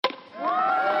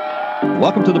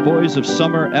Welcome to the Boys of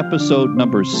Summer, episode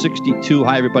number 62.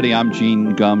 Hi, everybody. I'm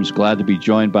Gene Gums. Glad to be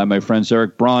joined by my friends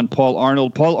Eric Braun, Paul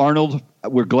Arnold. Paul Arnold,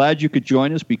 we're glad you could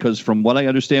join us because from what I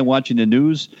understand watching the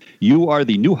news, you are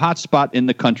the new hotspot in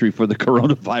the country for the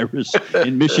coronavirus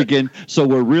in Michigan. So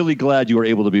we're really glad you were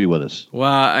able to be with us.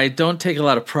 Well, I don't take a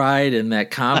lot of pride in that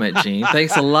comment, Gene.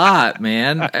 Thanks a lot,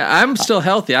 man. I'm still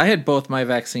healthy. I had both my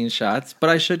vaccine shots,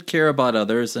 but I should care about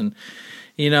others. And,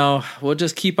 you know, we'll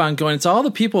just keep on going. It's all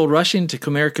the people rushing to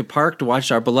Comerica Park to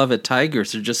watch our beloved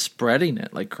Tigers are just spreading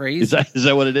it like crazy. Is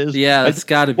that what it is? Yeah, that's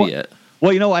got to be it.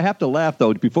 Well, you know, I have to laugh,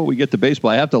 though, before we get to baseball.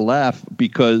 I have to laugh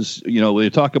because, you know, when you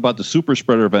talk about the super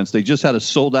spreader events, they just had a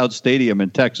sold-out stadium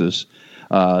in Texas.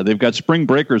 They've got spring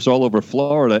breakers all over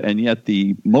Florida, and yet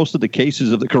most of the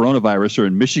cases of the coronavirus are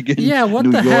in Michigan, yeah, what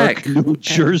New the York, heck? New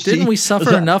Jersey. Didn't we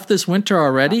suffer enough this winter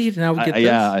already? Now we get this?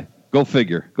 Yeah. Go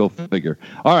figure.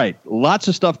 All right. Lots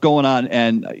of stuff going on.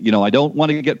 And, you know, I don't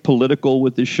want to get political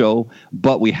with this show,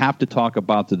 but we have to talk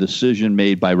about the decision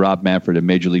made by Rob Manfred in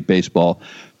Major League Baseball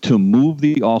to move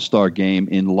the All-Star game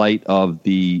in light of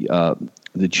the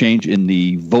change in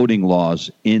the voting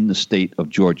laws in the state of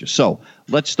Georgia. So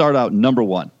let's start out number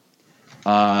one.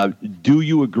 Do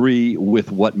you agree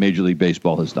with what Major League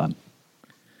Baseball has done?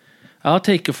 I'll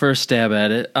take a first stab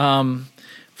at it.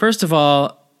 First of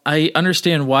all, I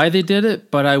understand why they did it,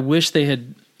 but I wish they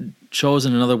had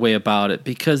chosen another way about it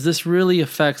because this really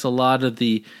affects a lot of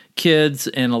the kids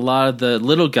and a lot of the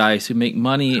little guys who make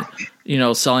money, you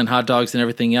know, selling hot dogs and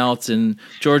everything else. And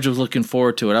Georgia was looking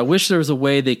forward to it. I wish there was a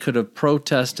way they could have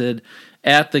protested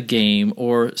at the game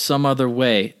or some other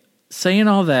way. Saying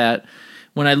all that,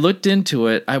 when I looked into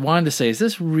it, I wanted to say, is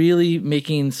this really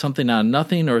making something out of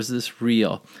nothing or is this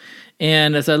real?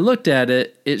 And as I looked at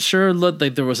it, it sure looked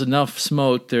like there was enough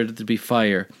smoke there to be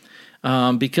fire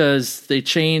because they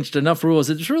changed enough rules.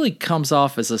 It really comes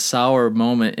off as a sour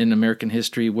moment in American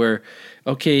history where,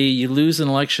 okay, you lose an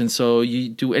election, so you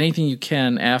do anything you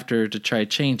can after to try to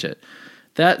change it.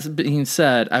 That being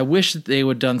said, I wish that they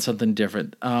would have done something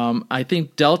different. I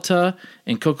think Delta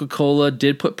and Coca-Cola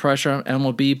did put pressure on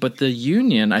MLB, but the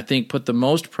union, I think, put the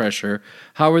most pressure.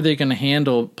 How are they going to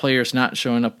handle players not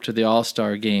showing up to the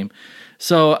All-Star game?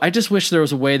 So I just wish there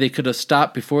was a way they could have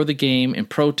stopped before the game and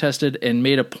protested and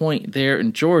made a point there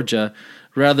in Georgia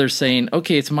rather than saying,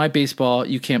 okay, it's my baseball,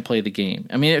 you can't play the game.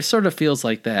 I mean, it sort of feels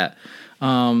like that.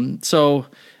 So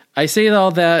I say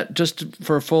all that just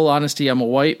for full honesty. I'm a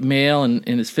white male in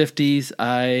his 50s.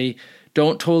 I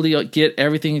don't totally get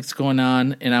everything that's going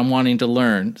on, and I'm wanting to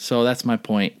learn. So that's my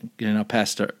point. You know,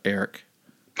 Pastor Eric.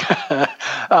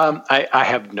 I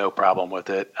have no problem with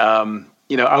it.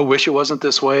 You know, I wish it wasn't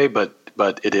this way, but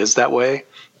it is that way.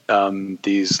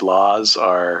 These laws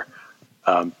are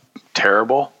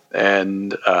terrible,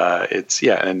 and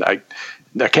and I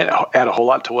can't add a whole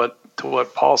lot to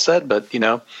what Paul said, but you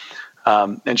know.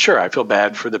 And sure, I feel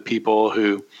bad for the people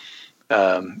who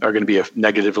are going to be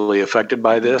negatively affected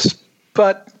by this,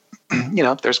 but you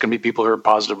know, there's going to be people who are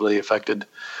positively affected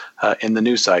in the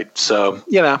news site. So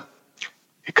you know,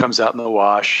 it comes out in the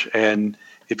wash. And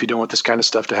if you don't want this kind of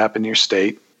stuff to happen in your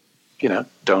state, you know,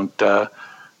 don't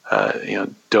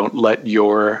let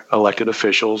your elected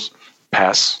officials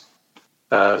pass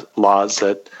laws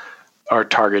that are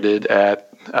targeted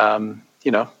at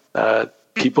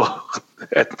people.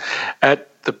 At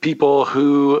the people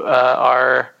who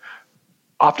are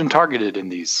often targeted in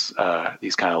these kind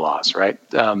of laws, right?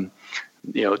 You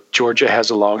know, Georgia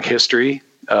has a long history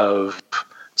of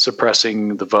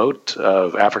suppressing the vote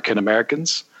of African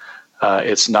Americans.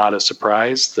 It's not a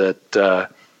surprise that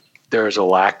there is a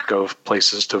lack of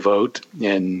places to vote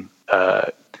in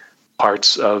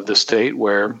parts of the state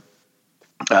where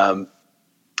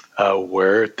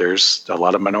there's a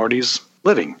lot of minorities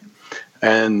living.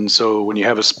 And so when you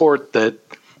have a sport that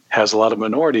has a lot of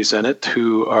minorities in it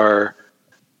who are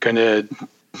going to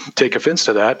take offense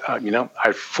to that, you know,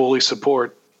 I fully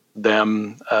support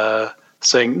them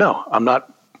saying, no, I'm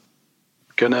not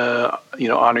going to, you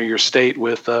know, honor your state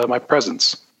with my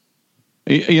presence.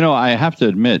 You know, I have to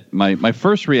admit, my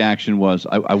first reaction was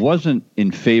I wasn't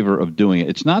in favor of doing it.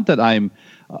 It's not that I'm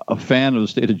a fan of the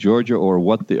state of Georgia or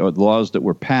what the laws that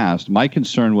were passed. My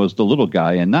concern was the little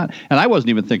guy, and I wasn't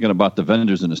even thinking about the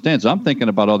vendors in the stands. I'm thinking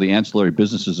about all the ancillary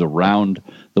businesses around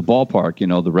the ballpark, you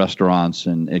know, the restaurants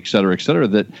and et cetera,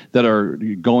 that are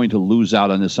going to lose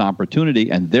out on this opportunity,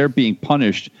 and they're being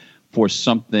punished for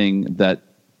something that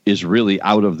is really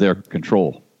out of their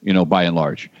control, you know, by and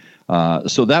large.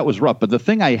 So that was rough. But the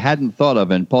thing I hadn't thought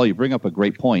of, and Paul, you bring up a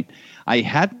great point, I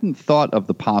hadn't thought of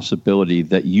the possibility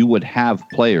that you would have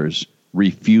players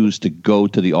refuse to go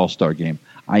to the All-Star game.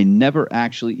 I never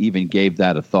actually even gave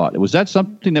that a thought. Was that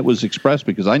something that was expressed?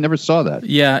 Because I never saw that.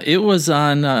 Yeah, it was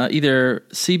on either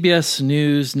CBS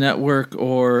News Network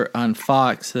or on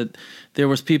Fox that there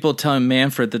was people telling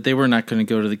Manfred that they were not going to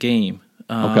go to the game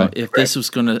if this was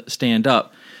going to stand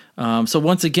up. So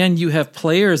once again, you have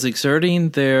players exerting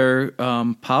their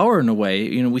power in a way.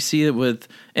 You know, we see it with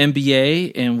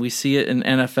NBA and we see it in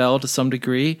NFL to some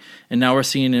degree, and now we're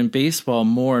seeing it in baseball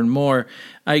more and more.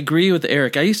 I agree with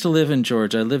Eric. I used to live in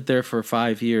Georgia. I lived there for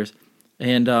 5 years,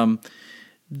 and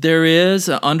there is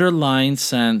an underlying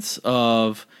sense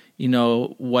of, you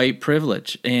know, white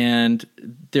privilege, and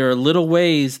there are little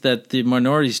ways that the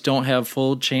minorities don't have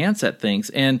full chance at things.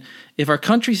 And if our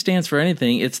country stands for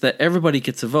anything, it's that everybody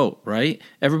gets a vote, right?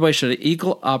 Everybody should have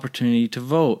equal opportunity to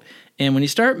vote. And when you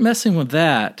start messing with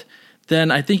that,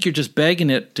 then I think you're just begging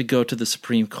it to go to the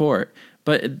Supreme Court.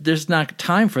 But there's not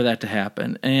time for that to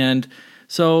happen. And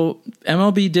so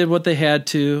MLB did what they had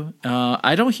to.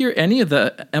 I don't hear any of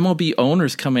the MLB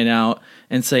owners coming out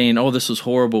and saying, "Oh, this was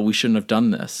horrible. We shouldn't have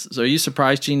done this." So are you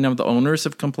surprised, Gene, none of the owners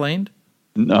have complained?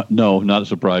 No, not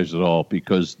surprised at all,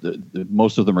 because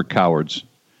most of them are cowards,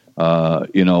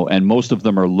 and most of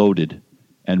them are loaded,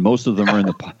 and most of them are in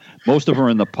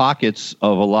the pockets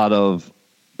of a lot of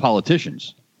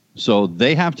politicians. So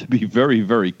they have to be very,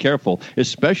 very careful,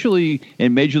 especially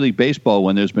in Major League Baseball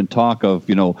when there's been talk of,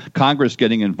 Congress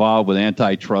getting involved with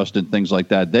antitrust and things like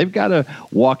that. They've got to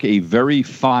walk a very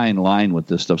fine line with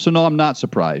this stuff. So, no, I'm not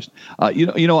surprised. I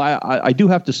do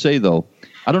have to say, though,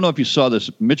 I don't know if you saw this,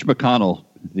 Mitch McConnell,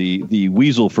 the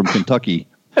weasel from Kentucky.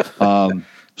 Sorry.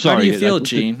 How do you feel,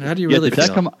 Gene? How do you really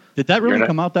feel? Did that really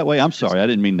come out that way? I'm sorry. I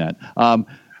didn't mean that.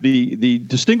 The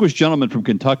distinguished gentleman from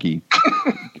Kentucky.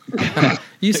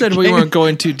 You said we weren't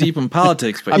going too deep in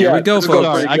politics, but here we go,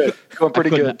 folks. Going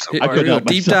pretty good.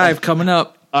 Deep dive coming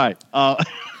up. All right.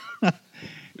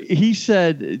 He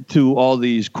said to all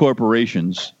these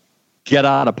corporations, get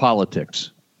out of politics.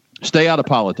 Stay out of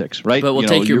politics, right? But we'll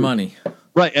take your money.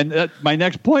 Right. And my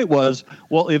next point was,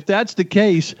 well, if that's the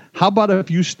case, how about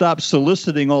if you stop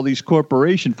soliciting all these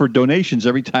corporations for donations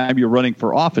every time you're running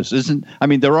for office?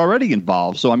 They're already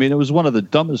involved. So, it was one of the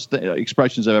dumbest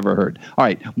expressions I've ever heard. All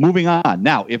right, moving on.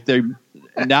 Now,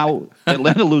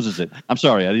 Atlanta loses it. I'm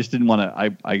sorry. I just didn't want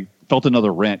to. I felt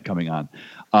another rant coming on.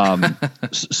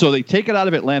 So they take it out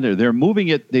of Atlanta. They're moving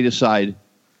it, they decide,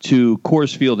 to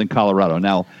Coors Field in Colorado.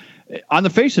 Now, on the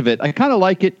face of it, I kind of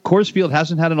like it. Coors Field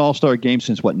hasn't had an All-Star game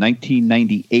since,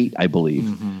 1998, I believe.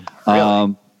 Mm-hmm.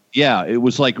 Really? Yeah, it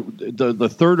was like the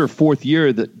third or fourth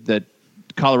year that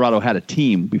Colorado had a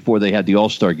team before they had the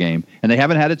All-Star game, and they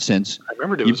haven't had it since. I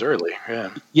remembered it was early, yeah.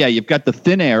 Yeah, you've got the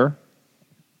thin air,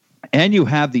 and you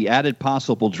have the added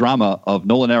possible drama of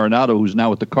Nolan Arenado, who's now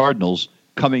with the Cardinals,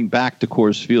 coming back to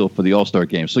Coors Field for the All-Star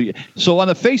game. So on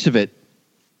the face of it,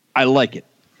 I like it.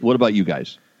 What about you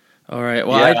guys? All right.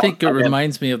 Well, I think it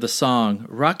reminds me of the song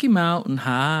Rocky Mountain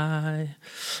High.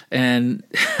 And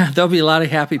there'll be a lot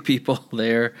of happy people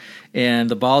there. And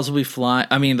the balls will be flying.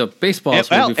 The baseballs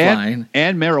will be flying.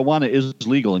 And marijuana is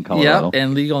legal in Colorado. Yeah,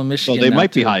 and legal in Michigan. So they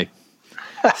might be high.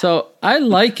 So I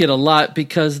like it a lot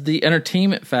because the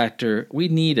entertainment factor, we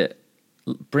need it.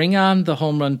 Bring on the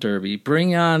home run derby.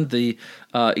 Bring on the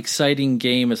exciting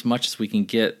game as much as we can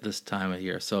get this time of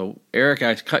year. So, Eric,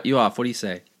 I cut you off. What do you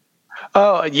say?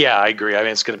 Oh, yeah, I agree.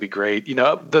 It's going to be great.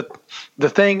 The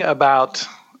thing about,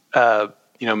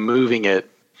 moving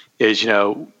it is,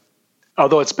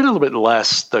 although it's been a little bit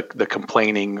less, the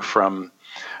complaining from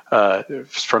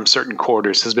certain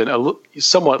quarters has been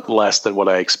somewhat less than what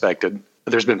I expected.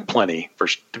 There's been plenty,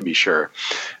 to be sure,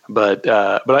 but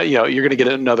you're going to get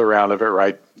another round of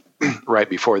it right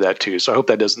before that too. So I hope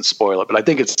that doesn't spoil it. But I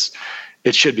think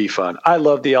it should be fun. I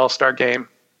love the All-Star game.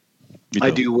 I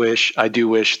do wish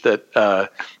that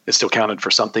it still counted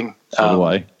for something. So do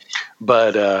I.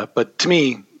 But to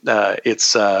me,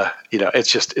 it's a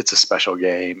special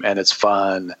game, and it's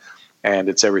fun, and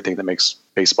it's everything that makes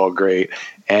baseball great.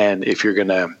 And if you're going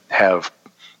to have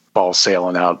balls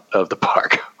sailing out of the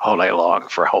park all night long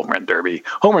for a home run derby,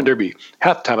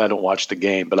 half the time I don't watch the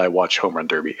game, but I watch home run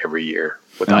derby every year.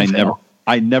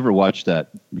 I never watched that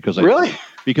because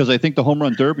I think the home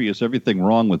run derby is everything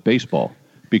wrong with baseball.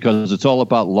 Because it's all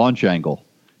about launch angle,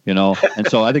 and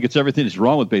so I think it's everything that's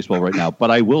wrong with baseball right now.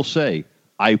 But I will say,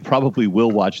 I probably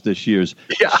will watch this year's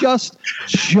just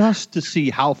to see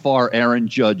how far Aaron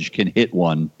Judge can hit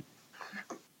one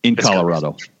in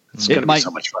Colorado. It's going to be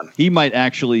so much fun. He might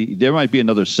there might be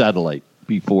another satellite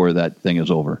before that thing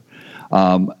is over.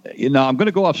 I'm going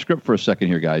to go off script for a second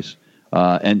here, guys,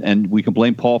 and we can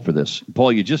blame Paul for this.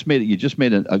 Paul, you just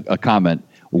made a comment.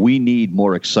 We need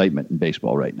more excitement in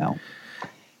baseball right now.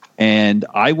 And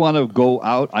I want to go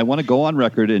out. I want to go on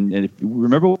record. And if you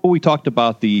remember what we talked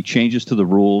about, the changes to the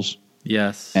rules.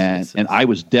 Yes. And I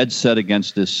was dead set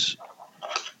against this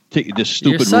stupid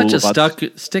rule. You're such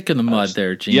a stick in the mud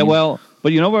there, Gene. Yeah, well,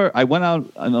 but you know where I went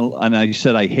out and I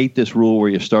said I hate this rule where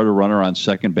you start a runner on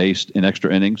second base in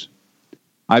extra innings.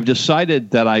 I've decided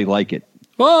that I like it.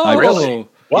 Whoa! Really?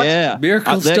 What? Yeah.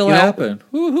 Miracles still happen.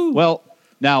 Woo-hoo. Well,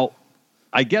 now,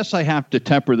 I guess I have to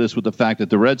temper this with the fact that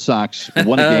the Red Sox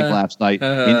won a game last night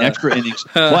in extra innings.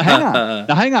 Well,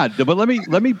 hang on. But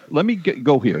let me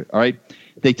go here. All right,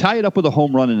 they tie it up with a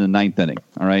home run in the ninth inning.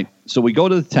 All right, so we go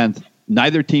to the 10th.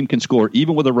 Neither team can score,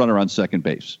 even with a runner on second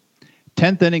base.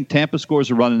 10th inning, Tampa scores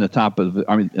a run in the top of.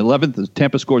 11th,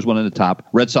 Tampa scores one in the top.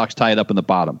 Red Sox tie it up in the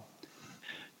bottom.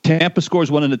 Tampa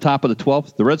scores one in the top of the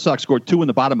 12th. The Red Sox scored two in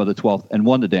the bottom of the 12th and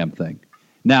won the damn thing.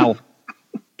 Now,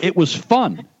 it was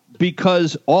fun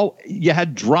because you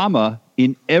had drama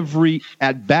in every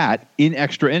at-bat in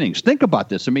extra innings. Think about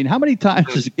this. I mean, how many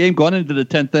times has a game gone into the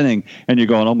 10th inning and you're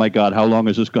going, oh, my God, how long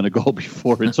is this going to go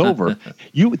before it's over?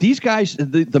 These guys,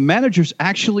 the managers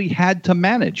actually had to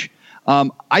manage.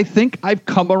 I think I've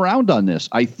come around on this.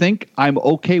 I think I'm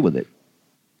okay with it.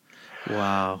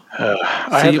 Wow.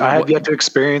 I have yet to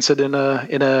experience it in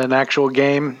an actual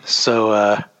game, so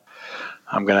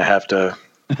I'm going to have to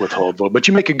withhold. But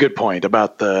you make a good point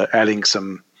about adding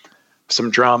some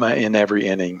drama in every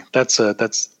inning. That's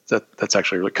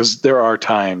actually, because there are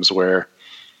times where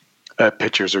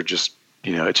pitchers are just,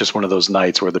 it's just one of those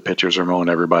nights where the pitchers are mowing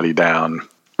everybody down.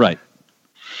 Right.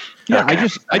 Yeah, okay.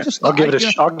 I'll give it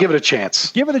a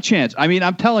chance. Give it a chance. I mean,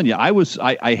 I'm telling you,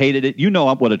 I hated it. You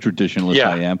know what a traditionalist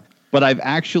I am. But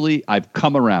I've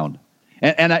come around,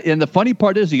 and the funny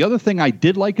part is the other thing I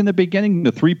did like in the beginning,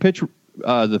 the three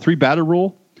batter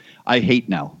rule, I hate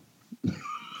now.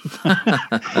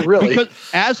 Really? Because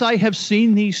as I have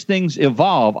seen these things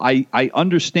evolve, I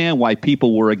understand why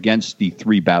people were against the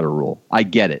three batter rule. I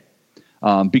get it,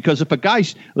 because if a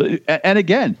guy's, and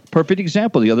again, perfect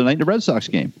example the other night in the Red Sox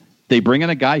game, they bring in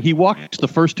a guy, he walks the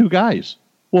first two guys.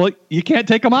 Well, you can't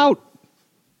take him out,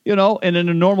 and in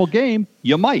a normal game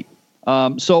you might.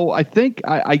 So I think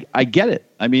I get it.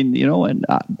 I mean, and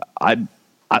I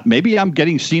maybe I'm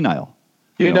getting senile.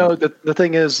 The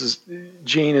thing is,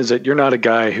 Gene, is that you're not a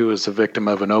guy who was a victim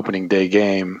of an opening day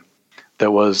game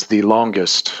that was the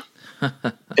longest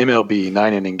MLB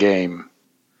 9-inning game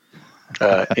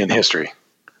in history.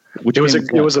 It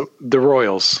was the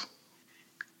Royals.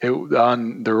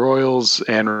 The Royals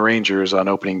and Rangers on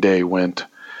opening day went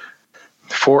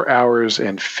 4 hours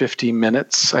and 50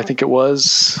 minutes, I think it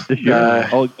was. Yeah,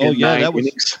 that was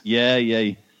innings.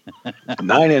 Yeah.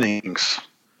 9 innings.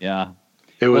 Yeah,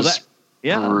 it was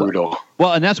brutal.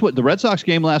 Well, and that's what the Red Sox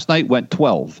game last night went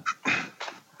 12.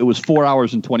 It was 4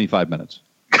 hours and 25 minutes.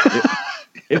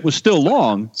 It was still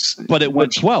long, but it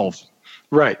went 12.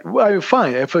 Right. Well,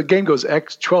 fine. If a game goes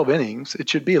 12 innings, it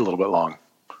should be a little bit long.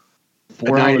 The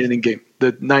 9-inning game.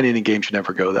 The 9-inning game should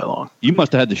never go that long. You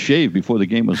must have had to shave before the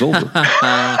game was over.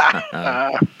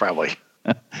 Probably.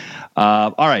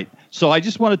 All right. So I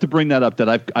just wanted to bring that up. That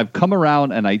I've come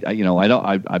around, and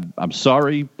I'm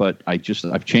sorry, but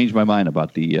I've changed my mind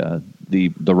about the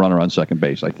runner on second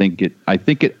base. I think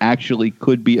it actually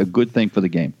could be a good thing for the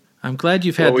game. I'm glad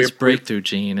you've had this breakthrough,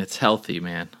 Gene. It's healthy,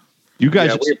 man. You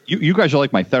guys, you guys are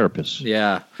like my therapists.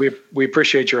 Yeah. We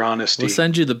appreciate your honesty. We'll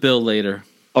send you the bill later.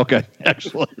 Okay,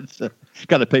 excellent.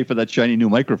 Got to pay for that shiny new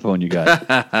microphone you got.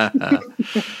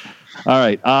 All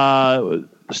right.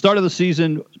 Start of the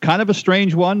season, kind of a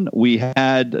strange one. We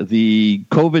had the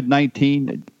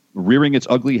COVID-19 rearing its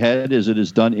ugly head, as it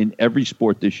has done in every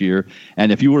sport this year.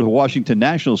 And if you were a Washington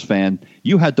Nationals fan,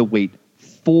 you had to wait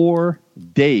 4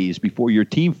 days before your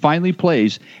team finally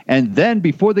plays. And then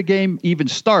before the game even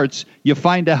starts, you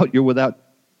find out you're without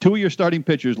two of your starting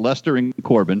pitchers, Lester and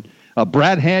Corbin,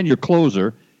 Brad Hand, your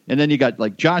closer, and then you got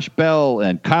like Josh Bell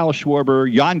and Kyle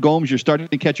Schwarber, Yan Gomes, your starting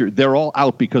catcher. They're all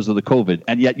out because of the COVID,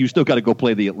 and yet you still got to go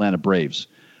play the Atlanta Braves.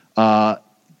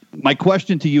 My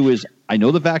question to you is, I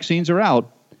know the vaccines are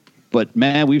out, but,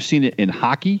 man, we've seen it in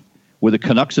hockey where the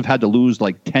Canucks have had to lose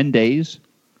like 10 days.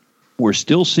 We're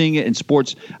still seeing it in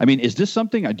sports. I mean, is this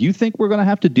something – do you think we're going to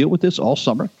have to deal with this all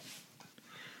summer?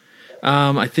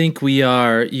 I think we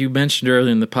are. You mentioned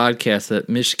earlier in the podcast that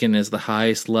Michigan is the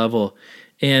highest level.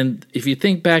 And if you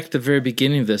think back to the very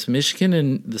beginning of this, Michigan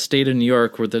and the state of New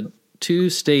York were the two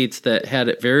states that had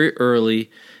it very early,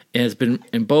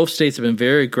 and both states have been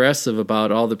very aggressive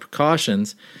about all the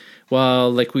precautions.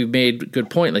 While, like we've made a good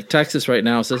point, like Texas right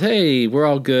now says, hey, we're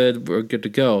all good, we're good to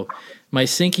go. my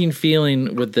sinking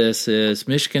feeling with this is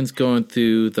Michigan's going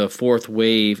through the fourth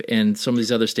wave, and some of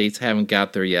these other states haven't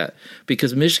got there yet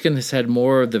because Michigan has had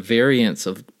more of the variants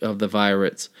of the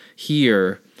virus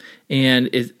here, and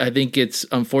I think it's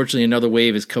unfortunately another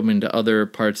wave is coming to other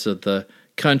parts of the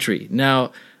country.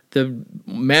 Now, the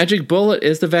magic bullet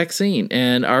is the vaccine,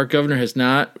 and our governor has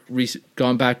not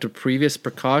gone back to previous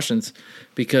precautions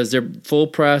because they're full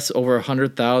press. Over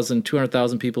 100,000,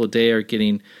 200,000 people a day are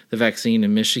getting the vaccine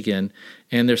in Michigan,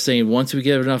 and they're saying once we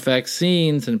get enough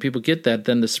vaccines and people get that,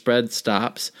 then the spread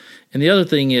stops. And the other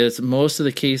thing is most of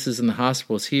the cases in the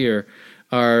hospitals here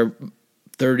are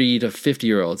 30 to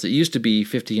 50-year-olds. It used to be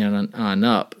 50 on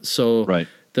up. So right.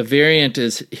 The variant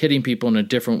is hitting people in a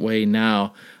different way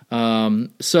now.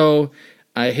 So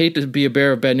I hate to be a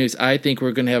bearer of bad news. I think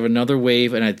we're going to have another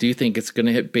wave, and I do think it's going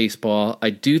to hit baseball. I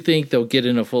do think they'll get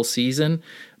in a full season,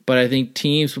 but I think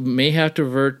teams may have to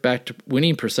revert back to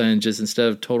winning percentages instead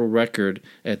of total record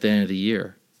at the end of the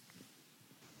year.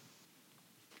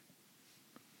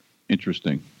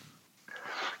 Interesting.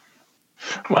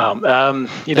 Wow.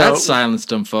 That silenced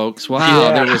them, folks. Wow.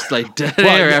 Yeah. There was like dead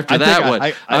air after that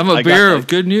one. I'm a bearer of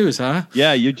good news, huh?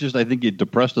 Yeah, I think you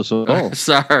depressed us all.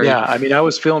 Sorry. Yeah, I mean, I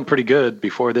was feeling pretty good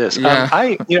before this. Yeah.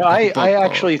 I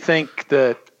actually think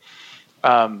that,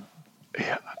 and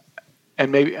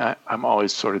maybe I'm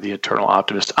always sort of the eternal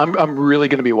optimist. I'm really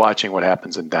going to be watching what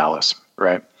happens in Dallas,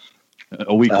 right?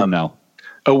 A week from now.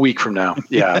 A week from now,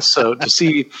 yeah. So to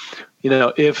see,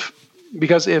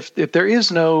 because if there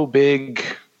is no big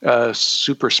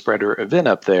super spreader event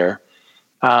up there,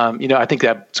 I think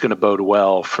that's going to bode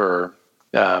well for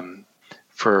the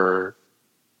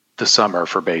summer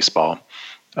for baseball.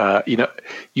 You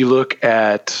look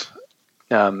at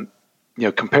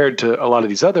compared to a lot of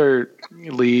these other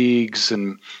leagues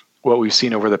and what we've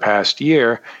seen over the past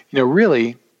year,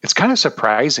 really it's kind of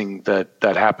surprising that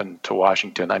happened to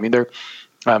Washington. I mean,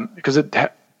 because I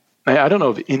don't know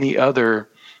of any other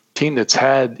team that's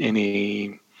had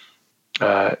anybody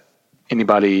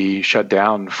shut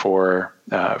down for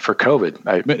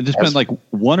COVID. There's been like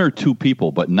one or two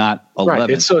people, but not 11. Right.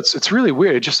 It's really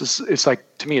weird. It's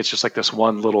like, to me, it's just like this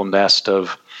one little nest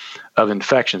of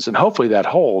infections, and hopefully that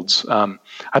holds. I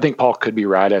think Paul could be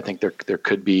right. I think there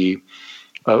could be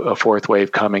a fourth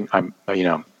wave coming.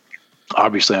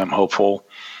 Obviously I'm hopeful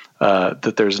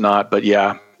that there's not, but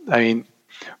yeah, I mean,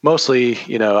 mostly,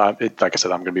 like I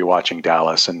said, I'm going to be watching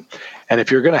Dallas, and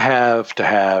if you're going to have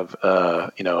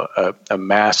a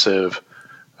massive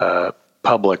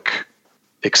public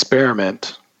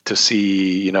experiment to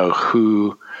see,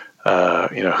 who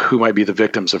might be the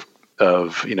victims of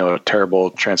a terrible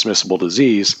transmissible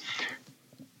disease,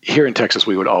 here in Texas,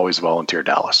 we would always volunteer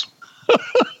Dallas.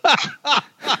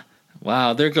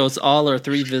 Wow, there goes all our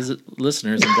 3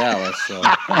 listeners in Dallas. So.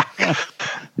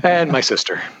 And my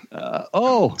sister.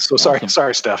 So sorry, awesome.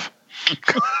 Sorry, Steph.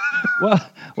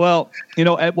 Well,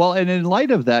 and in light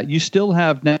of that, you still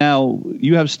have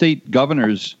state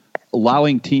governors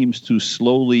allowing teams to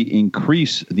slowly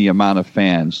increase the amount of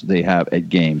fans they have at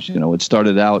games. It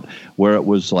started out where it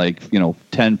was like, 10,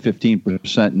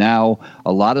 15%. Now,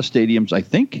 a lot of stadiums, I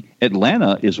think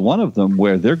Atlanta is one of them,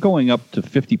 where they're going up to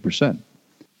 50%.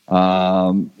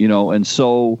 And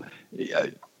so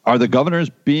are the governors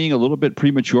being a little bit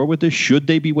premature with this? Should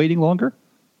they be waiting longer?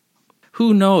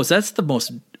 Who knows? That's the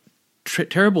most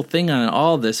terrible thing on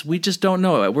all this. We just don't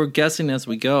know. We're guessing as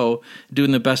we go,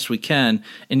 doing the best we can,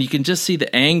 and you can just see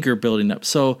the anger building up.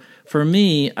 So for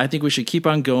me, I think we should keep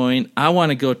on going. I want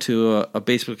to go to a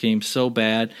baseball game so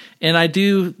bad, and I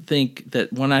do think that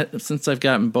since I've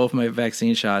gotten both my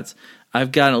vaccine shots,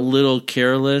 I've gotten a little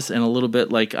careless and a little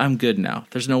bit like, I'm good now.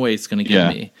 There's no way it's going to get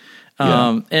me.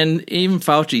 And even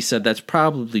Fauci said that's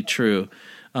probably true.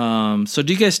 So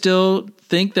do you guys still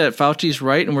think that Fauci's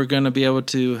right and we're going to be able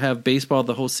to have baseball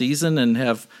the whole season and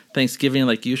have Thanksgiving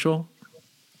like usual?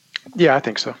 Yeah, I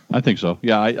think so.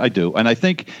 Yeah, I do. And I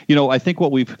think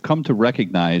what we've come to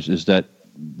recognize is that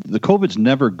the COVID's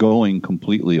never going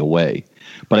completely away.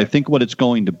 But I think what it's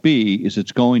going to be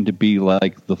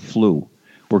like the flu.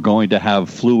 We're going to have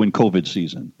flu and COVID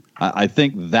season. I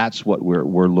think that's what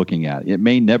we're looking at. It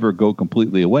may never go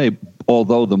completely away,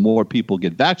 although the more people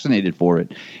get vaccinated for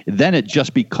it, then it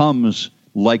just becomes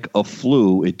like a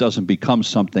flu. It doesn't become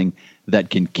something that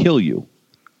can kill you.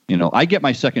 I get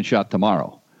my second shot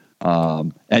tomorrow.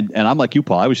 And I'm like you,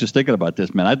 Paul. I was just thinking about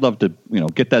this, man. I'd love to,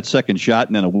 get that second shot,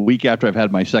 and then a week after I've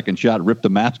had my second shot, rip the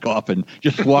mask off and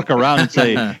just walk around and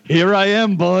say, "Here I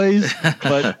am, boys."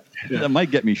 But that might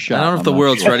get me shot. I don't know if the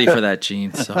world's ready for that,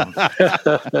 Gene. So.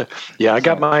 Yeah, I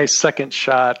got my second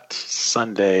shot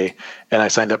Sunday, and I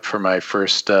signed up for my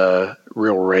first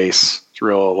real race. It's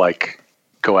real, like,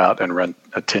 go out and run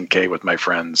a 10K with my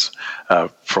friends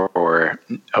for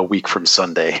a week from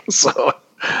Sunday. So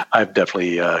I've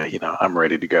definitely, I'm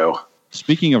ready to go.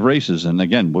 Speaking of races, and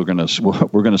again, we're gonna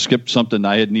skip something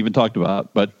I hadn't even talked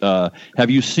about. But have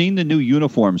you seen the new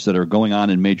uniforms that are going on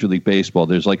in Major League Baseball?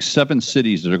 There's like 7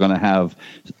 cities that are going to have.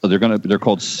 They're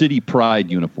called City Pride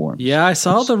uniforms. Yeah, I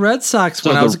saw the Red Sox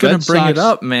when I was going to bring it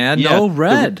up, man. Yeah, no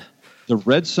red. The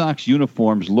Red Sox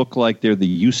uniforms look like they're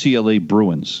the UCLA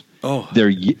Bruins. Oh, they're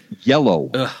yellow.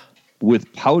 Ugh.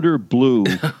 With powder blue.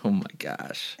 Oh my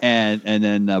gosh! And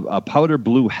then a powder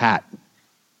blue hat.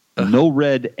 No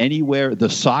red anywhere. The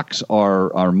socks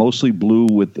are mostly blue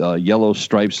with yellow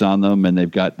stripes on them, and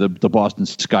they've got the Boston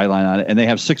skyline on it. And they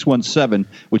have 617,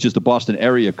 which is the Boston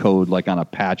area code, like on a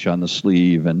patch on the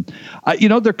sleeve. And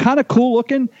they're kind of cool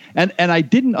looking. And I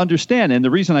didn't understand. And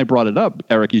the reason I brought it up,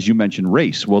 Eric, is you mentioned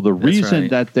race. Well, the reason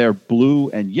that they're blue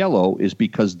and yellow is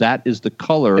because that is the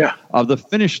color of the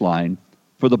finish line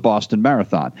for the Boston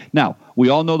Marathon. Now, we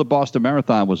all know the Boston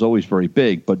Marathon was always very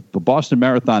big, but the Boston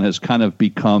Marathon has kind of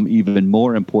become even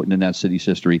more important in that city's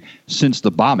history since the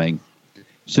bombing,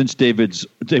 since David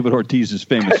Ortiz's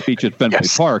famous speech at Fenway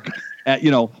Park.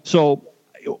 So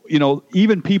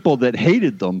even people that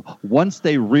hated them, once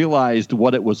they realized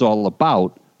what it was all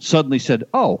about, suddenly said,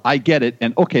 "Oh, I get it,"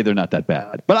 and okay, they're not that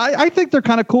bad. But I think they're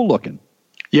kind of cool looking.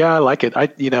 Yeah, I like it.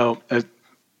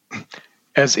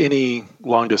 As any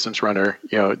long distance runner,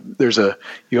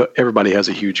 everybody has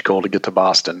a huge goal to get to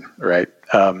Boston, right?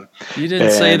 You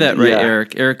didn't say that right,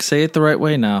 Eric. Eric, say it the right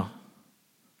way now.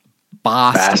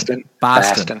 Boston.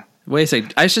 Wait a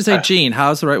second. I should say Gene.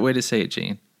 How's the right way to say it,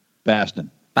 Gene?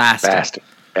 Boston.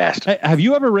 Hey, have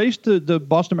you ever raced the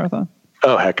Boston Marathon?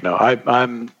 Oh heck no!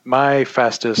 My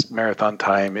fastest marathon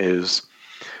time is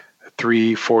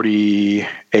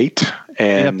 3:48,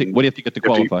 and what do you have to get to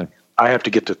qualify? I have to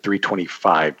get to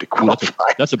 3:25 to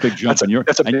qualify. That's a big jump.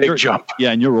 That's a big jump.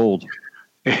 Yeah, and you're old.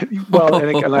 Well,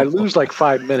 and I lose like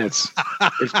 5 minutes.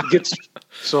 It gets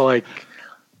so like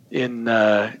when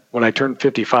I turn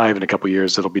 55 in a couple of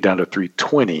years, it'll be down to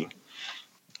 3:20.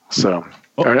 So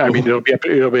it'll be up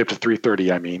to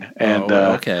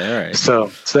 3:30. okay, all right.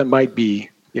 So that might be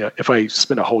if I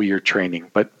spend a whole year training.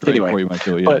 But anyway, you might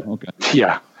do it.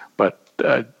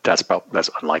 That's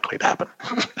unlikely to happen.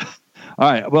 All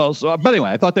right. Well, but anyway,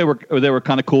 I thought they were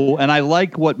kind of cool, and I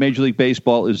like what Major League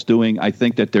Baseball is doing. I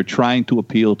think that they're trying to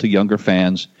appeal to younger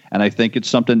fans, and I think it's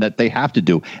something that they have to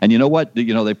do. And you know what?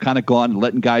 They've kind of gone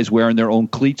letting guys wearing their own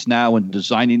cleats now and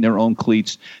designing their own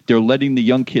cleats. They're letting the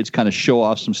young kids kind of show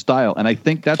off some style, and I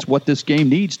think that's what this game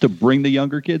needs to bring the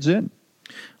younger kids in.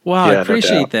 Wow, I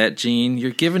appreciate that, Gene.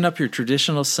 You're giving up your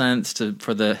traditional sense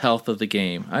for the health of the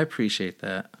game. I appreciate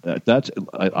that.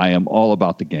 I am all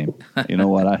about the game. You know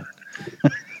what?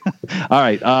 All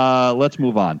right, let's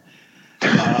move on.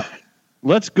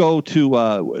 Let's go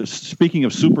to, speaking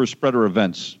of super spreader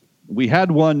events, we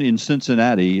had one in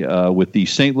Cincinnati with the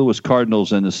St. Louis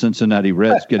Cardinals and the Cincinnati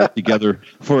Reds getting together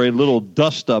for a little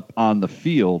dust-up on the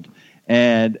field.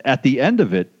 And at the end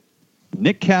of it,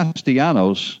 Nick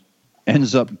Castellanos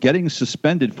ends up getting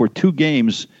suspended for 2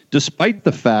 games, despite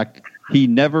the fact he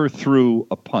never threw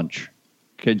a punch.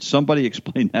 Can somebody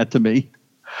explain that to me?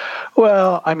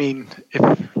 Well, I mean,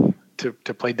 to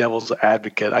play devil's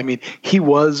advocate, I mean, he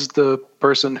was the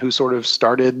person who sort of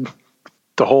started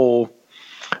the whole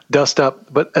dust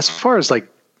up. But as far as like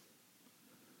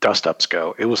dust ups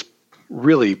go, it was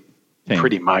really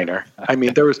pretty minor. I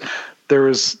mean, there was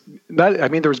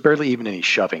barely even any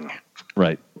shoving.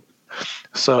 Right.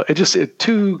 So it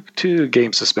 2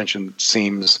 game suspension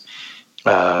seems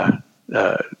kind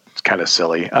of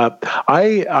silly.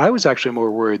 I was actually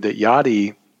more worried that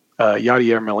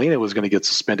Yadier Molina was going to get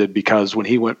suspended because when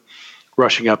he went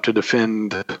rushing up to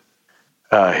defend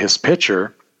his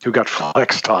pitcher, who got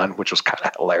flexed on, which was kind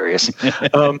of hilarious.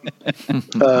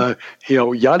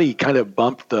 Yadi kind of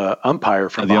bumped the umpire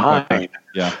from behind.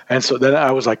 Yeah. And so then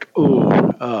I was like,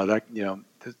 that you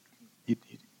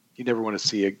never want to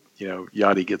see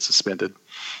Yadi get suspended.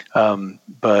 So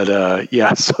but I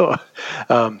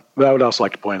would also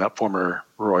like to point out former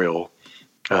Royal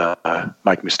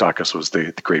Mike Moustakas was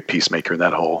the great peacemaker in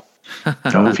that whole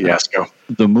fiasco.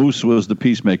 The Moose was the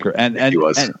peacemaker, and he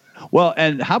was. And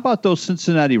how about those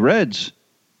Cincinnati Reds?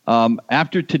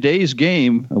 After today's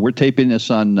game, we're taping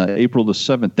this on April the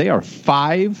 7th. They are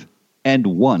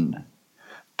 5-1.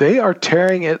 They are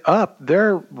tearing it up.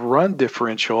 Their run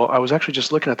differential, I was actually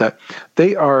just looking at that.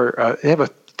 They are they have a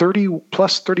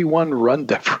 30+31 run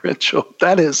differential.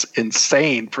 That is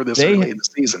insane for this early in the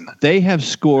season. They have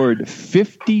scored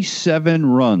 57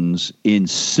 runs in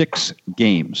 6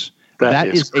 games. That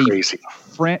is crazy.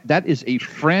 that is a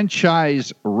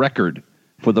franchise record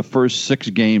for the first 6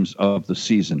 games of the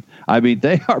season. I mean,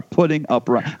 they are putting up.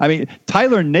 I mean,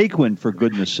 Tyler Naquin, for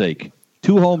goodness sake,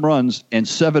 2 home runs and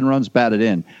 7 runs batted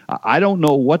in. I don't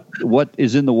know what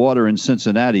is in the water in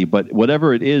Cincinnati, but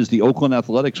whatever it is, the Oakland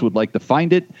Athletics would like to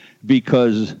find it,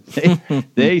 because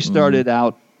they started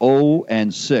out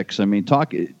 0-6. I mean,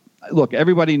 look,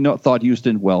 everybody thought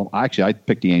Houston. Well, actually, I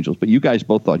picked the Angels, but you guys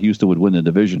both thought Houston would win the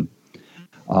division.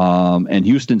 And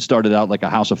Houston started out like a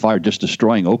house of fire, just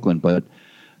destroying Oakland. But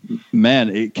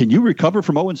man, can you recover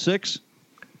from 0-6?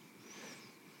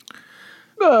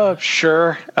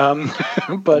 Sure, but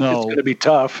no. It's going to be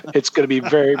tough. It's going to be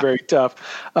very, very tough.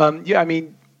 Yeah, I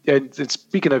mean, and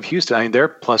speaking of Houston, I mean, they're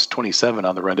plus 27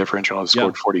 on the run differential and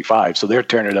scored 45, so they're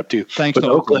tearing it up too. Thanks to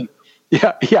Oakland.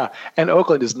 Yeah, and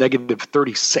Oakland is negative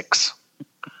 36.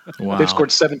 Wow. They've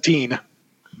scored 17.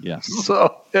 Yes.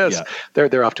 So yes,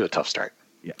 they're off to a tough start.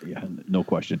 Yeah, no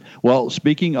question. Well,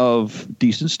 speaking of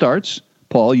decent starts,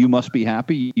 Paul, you must be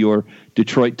happy. Your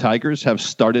Detroit Tigers have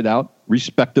started out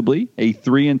respectably, a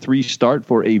 3-3 start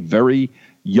for a very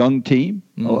young team.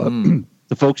 Mm-hmm.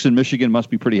 The folks in Michigan must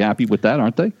be pretty happy with that,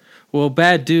 aren't they? Well,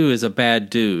 bad dude is a bad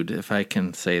dude, if I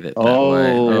can say that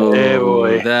way.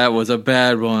 Boy. That was a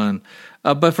bad one.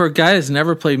 But for a guy who's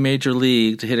never played Major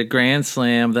League, to hit a grand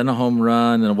slam, then a home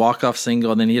run, and a walk-off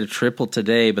single, and then he hit a triple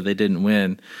today, but they didn't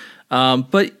win.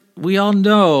 But we all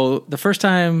know the first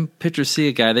time pitchers see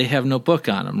a guy, they have no book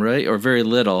on him, right? Or very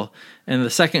little. And the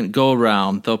second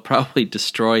go-around, they'll probably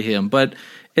destroy him. But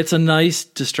it's a nice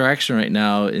distraction right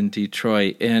now in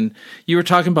Detroit. And you were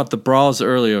talking about the brawls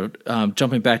earlier,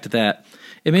 jumping back to that.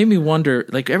 It made me wonder,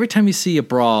 like every time you see a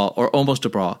brawl or almost a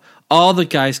brawl, all the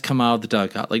guys come out of the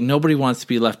dugout. Like nobody wants to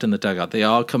be left in the dugout. They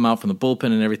all come out from the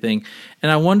bullpen and everything.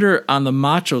 And I wonder on the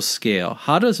macho scale,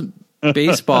 how does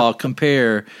baseball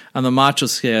compare on the macho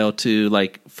scale to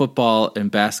like football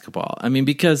and basketball? I mean,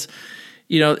 because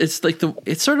it's like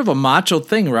it's sort of a macho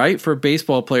thing, right, for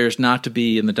baseball players not to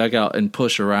be in the dugout and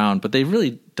push around, but they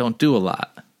really don't do a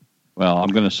lot. Well, I'm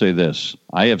going to say this: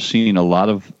 I have seen a lot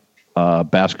of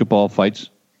basketball fights.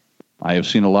 I have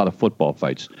seen a lot of football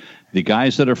fights. The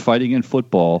guys that are fighting in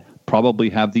football probably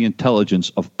have the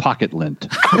intelligence of pocket lint.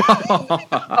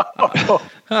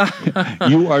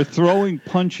 You are throwing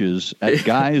punches at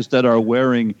guys that are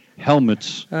wearing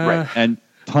helmets and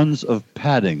tons of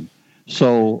padding.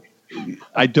 So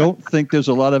I don't think there's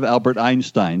a lot of Albert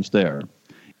Einsteins there.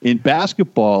 In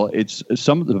basketball, it's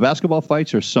some of the basketball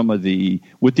fights are some of the,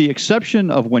 with the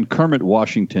exception of when Kermit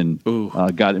Washington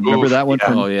got it. Remember that one?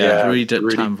 Yeah. Rudy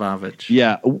Tomjanovich.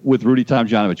 Yeah, with Rudy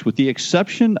Tomjanovich. With the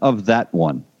exception of that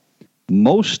one,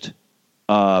 most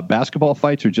basketball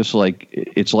fights are just like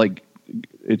it's like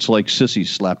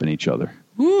sissies slapping each other.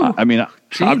 Ooh. I mean,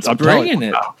 I'm bringing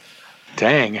it. Wow.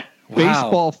 Dang.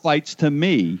 Baseball fights to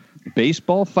me.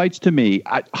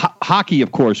 Hockey,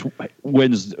 of course,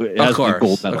 wins the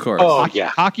gold medal. Of course.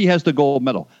 Hockey has the gold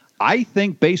medal. I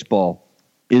think baseball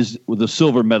is the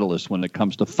silver medalist when it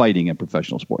comes to fighting in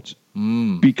professional sports.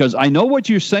 Because I know what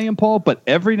you're saying, Paul, but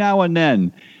every now and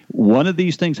then one of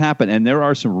these things happen, and there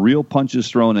are some real punches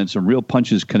thrown and some real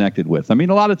punches connected with. I mean,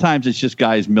 a lot of times it's just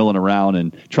guys milling around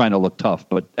and trying to look tough,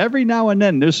 but every now and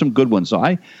then there's some good ones. So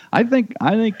I think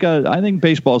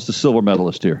baseball is the silver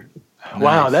medalist here.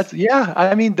 Wow,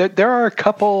 I mean, there are a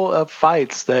couple of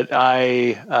fights that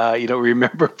I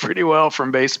remember pretty well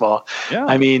from baseball. Yeah.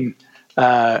 I mean,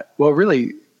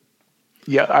 really,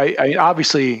 yeah. I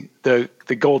obviously the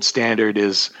gold standard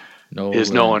is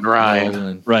Nolan Ryan.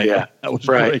 Nolan. Right. Yeah. That was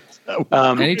right.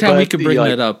 Anytime we can bring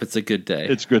that up, it's a good day.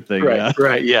 It's a good thing. Right. Yeah.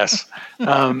 Right. Yes.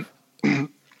 But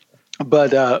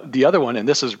the other one, and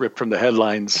this is ripped from the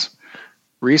headlines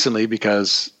recently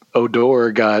because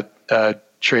Odor got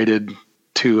traded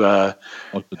to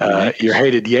your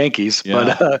hated Yankees.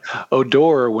 Yeah. But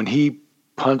Odor, when he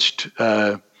punched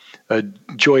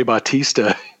Joey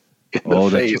Bautista in the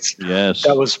face, yes,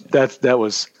 that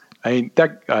was. I mean,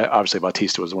 obviously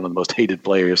Bautista was one of the most hated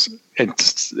players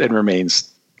and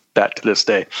remains that to this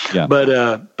day. Yeah. But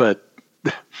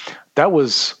that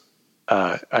was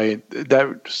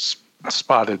that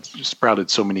sprouted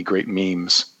so many great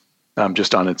memes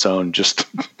just on its own. Just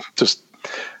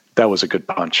that was a good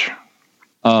punch.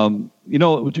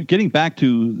 Getting back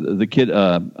to the kid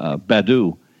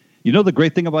Baddoo, the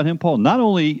great thing about him, Paul, not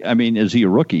only, I mean, is he a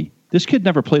rookie, this kid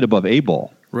never played above A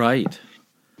ball. Right.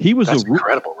 That's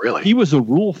incredible, really. He was a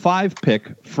Rule 5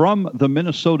 pick from the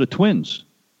Minnesota Twins,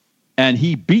 and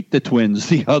he beat the Twins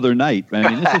the other night. I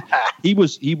mean, he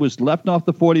was left off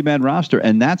the 40-man roster,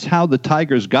 and that's how the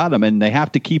Tigers got him, and they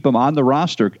have to keep him on the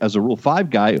roster as a Rule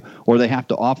 5 guy, or they have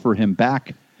to offer him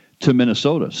back to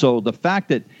Minnesota. So the fact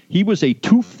that he was a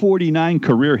 249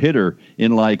 career hitter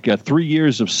in 3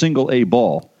 years of single A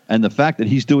ball, and the fact that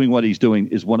he's doing what he's doing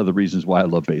is one of the reasons why I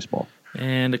love baseball.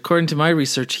 And according to my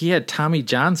research, he had Tommy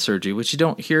John surgery, which you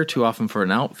don't hear too often for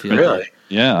an outfielder. Really?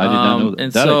 Yeah, I did not know that.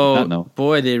 And that so, I did not know.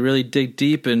 Boy, they really dig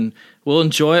deep, and we'll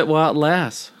enjoy it while it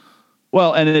lasts.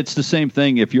 Well, and it's the same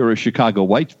thing if you're a Chicago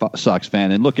White Sox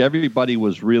fan. And look, everybody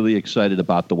was really excited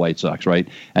about the White Sox, right?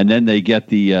 And then they get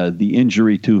the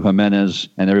injury to Jimenez,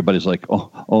 and everybody's like,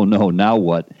 oh no, now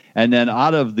what? And then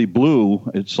out of the blue,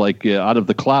 it's like out of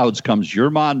the clouds comes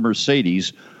Yerman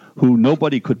Mercedes, who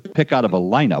nobody could pick out of a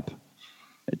lineup.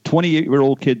 A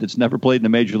 28-year-old kid that's never played in the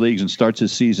major leagues and starts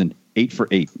his season 8 for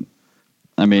 8.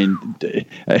 I mean,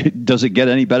 does it get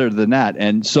any better than that?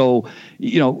 And so,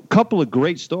 a couple of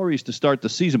great stories to start the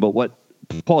season. But what,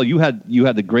 Paul, you had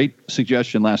the great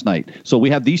suggestion last night. So we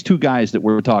have these two guys that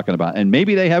we're talking about, and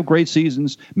maybe they have great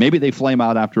seasons. Maybe they flame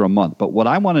out after a month. But what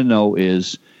I want to know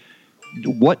is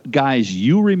what guys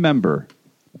you remember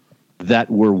that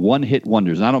were one-hit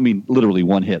wonders. And I don't mean literally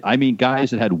one hit. I mean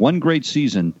guys that had one great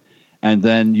season, and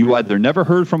then you either never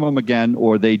heard from them again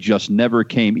or they just never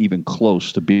came even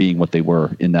close to being what they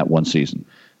were in that one season.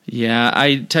 Yeah,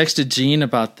 I texted Gene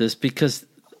about this because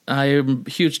I am a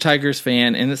huge Tigers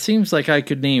fan, and it seems like I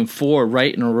could name 4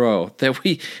 right in a row that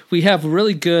we have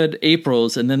really good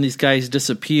Aprils, and then these guys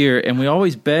disappear, and we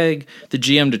always beg the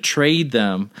GM to trade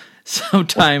them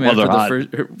sometime after the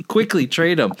first, quickly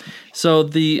trade them. So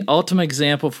the ultimate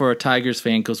example for a Tigers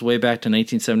fan goes way back to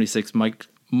 1976. Mark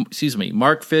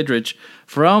Fidrych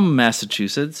from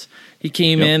Massachusetts. He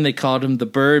came in. They called him the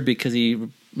Bird because he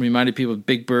reminded people of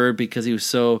Big Bird because he was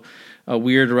so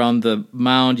weird around the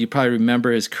mound. You probably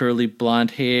remember his curly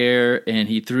blonde hair, and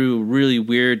he threw really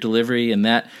weird delivery, and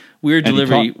that weird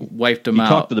delivery wiped him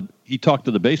out. He talked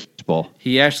to the baseball.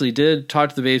 He actually did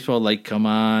talk to the baseball, like, come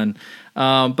on.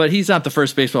 But he's not the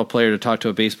first baseball player to talk to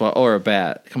a baseball or a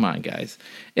bat. Come on, guys.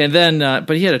 And then,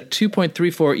 but he had a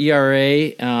 2.34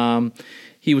 ERA.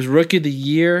 He was Rookie of the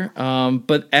Year,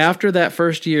 but after that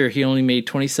first year, he only made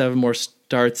 27 more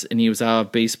starts, and he was out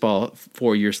of baseball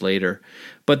 4 years later.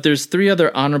 But there's 3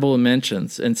 other honorable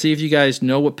mentions, and see if you guys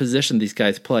know what position these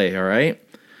guys play, all right?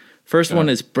 First one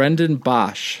is Brendan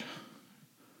Bosch.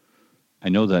 I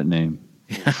know that name.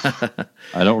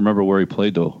 I don't remember where he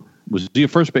played, though. Was he a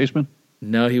first baseman?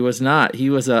 No, he was not.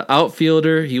 He was an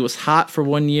outfielder. He was hot for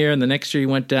 1 year, and the next year he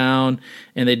went down,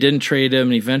 and they didn't trade him,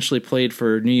 and he eventually played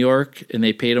for New York, and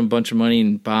they paid him a bunch of money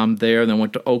and bombed there, and then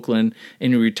went to Oakland,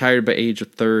 and he retired by age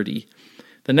of 30.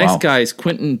 The next guy is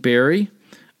Quentin Berry,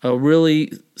 a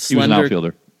really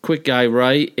slender, quick guy,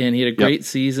 right? And he had a great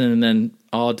season, and then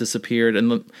all disappeared.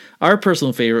 And our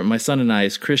personal favorite, my son and I,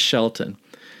 is Chris Shelton.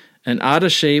 An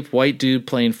out-of-shape white dude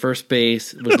playing first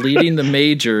base, was leading the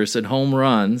majors in home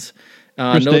runs.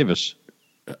 Davis.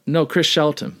 No, Chris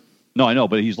Shelton. No, I know,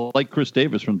 but he's like Chris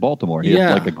Davis from Baltimore. He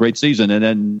had a great season and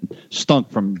then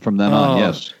stunk from then on.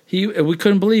 Yes, we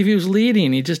couldn't believe he was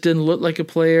leading. He just didn't look like a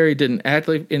player. He didn't act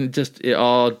like, and it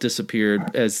all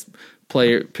disappeared as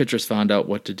pitchers found out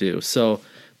what to do. So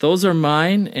those are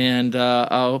mine, and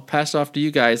I'll pass it off to you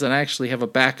guys. And I actually have a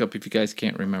backup if you guys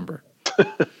can't remember.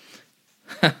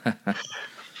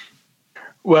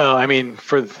 Well, I mean,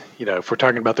 if we're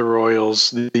talking about the Royals,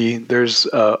 there's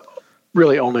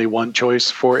really only one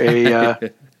choice for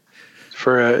a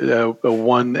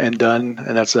one and done,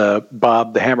 and that's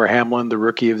Bob the Hammer Hamlin, the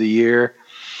Rookie of the Year.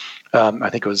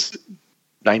 I think it was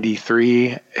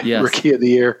 93 Rookie of the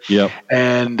Year. Yep.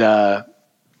 And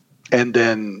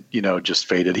then just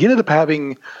faded. He ended up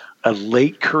having a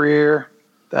late career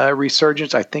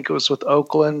resurgence. I think it was with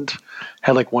Oakland.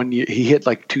 Had like 1 year, he hit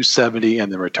like 270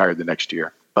 and then retired the next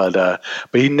year. But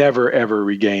he never ever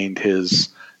regained his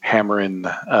hammering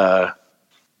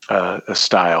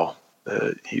style.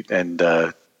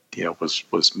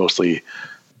 Was mostly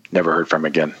never heard from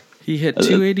again. He hit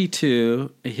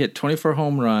 282. He hit 24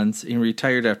 home runs and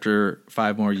retired after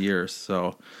 5 more years.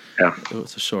 So it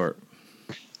was a short.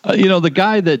 The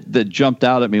guy that jumped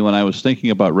out at me when I was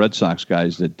thinking about Red Sox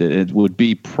guys, that it would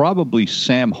be probably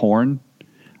Sam Horn.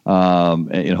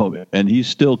 And he's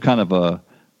still kind of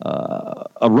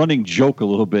a running joke a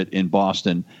little bit in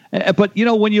Boston. But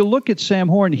when you look at Sam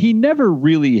Horn, he never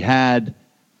really had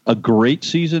a great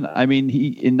season. I mean,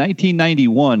 in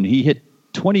 1991 he hit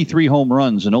 23 home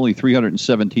runs and only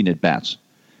 317 at bats,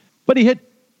 but he hit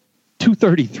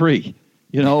 233.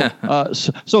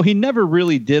 So he never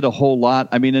really did a whole lot.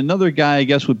 I mean, another guy, I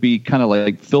guess, would be kind of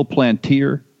like Phil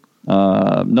Plantier,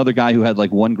 another guy who had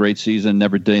like one great season,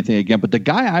 never did anything again. But the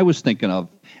guy I was thinking of,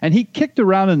 and he kicked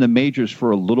around in the majors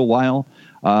for a little while,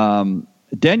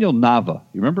 Daniel Nava.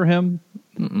 You remember him?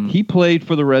 He played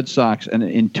for the Red Sox, and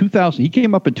in 2000, he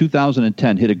came up in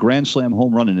 2010, hit a grand slam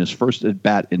home run in his first at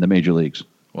bat in the major leagues.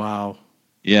 Wow.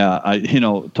 Yeah,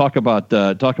 talk about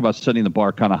setting the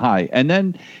bar kind of high. And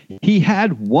then he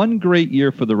had one great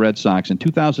year for the Red Sox. In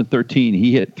 2013,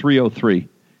 he hit .303,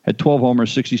 had 12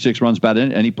 homers, 66 runs batted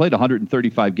in, and he played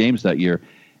 135 games that year.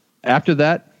 After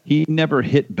that, he never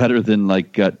hit better than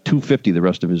like 250 the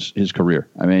rest of his career.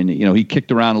 I mean, he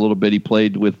kicked around a little bit. He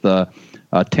played with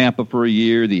Tampa for a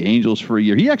year, the Angels for a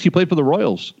year. He actually played for the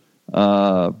Royals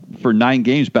for 9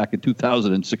 games back in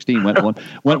 2016.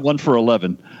 Went 1 for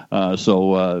 11.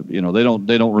 So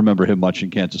they don't remember him much in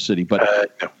Kansas City. But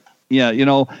no.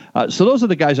 Yeah, so those are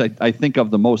the guys I think of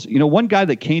the most. One guy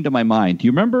that came to my mind. Do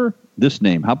you remember this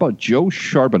name? How about Joe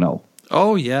Charbonneau?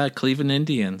 Oh yeah, Cleveland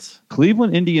Indians.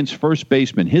 Cleveland Indians first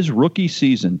baseman. His rookie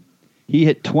season, he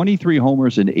hit 23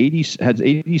 homers and had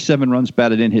 87 runs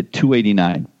batted in, hit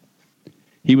 .289.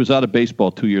 He was out of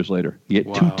baseball 2 years later. He hit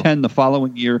 .210 the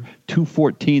following year,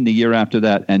 .214 the year after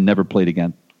that, and never played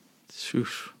again.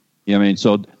 Oof.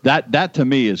 So that to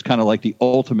me is kind of like the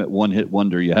ultimate one-hit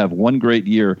wonder. You have one great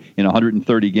year in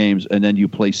 130 games, and then you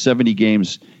play 70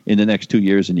 games in the next 2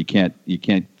 years, and you can't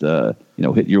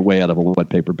hit your way out of a wet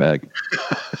paper bag.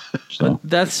 So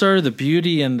that's sort of the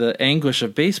beauty and the anguish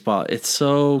of baseball. It's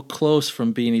so close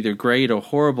from being either great or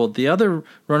horrible. The other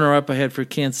runner-up I had for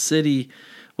Kansas City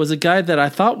was a guy that I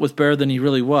thought was better than he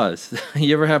really was.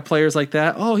 You ever have players like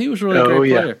that? Oh, he was really a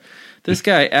great player. This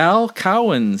guy, Al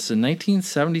Cowens, in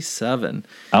 1977.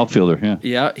 Outfielder, yeah.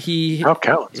 Yeah, he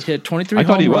hit 23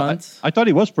 home runs. I thought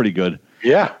he was pretty good.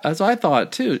 Yeah. That's what I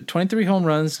thought, too. 23 home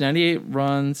runs, 98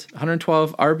 runs,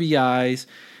 112 RBIs.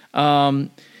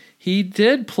 He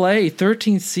did play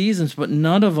 13 seasons, but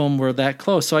none of them were that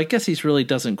close. So I guess he really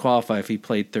doesn't qualify if he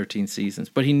played 13 seasons.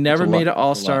 But he never made an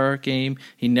All-Star game.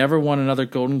 He never won another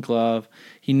Golden Glove.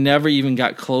 He never even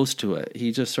got close to it.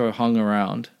 He just sort of hung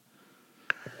around.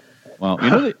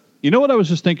 Well, you know what I was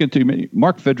just thinking too?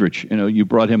 Mark Fidrych, you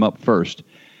brought him up first.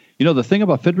 The thing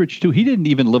about Fidrych too, he didn't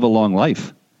even live a long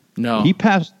life. No. He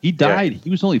died. Yeah. He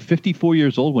was only 54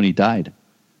 years old when he died.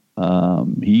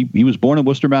 He was born in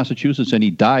Worcester, Massachusetts, and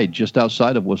he died just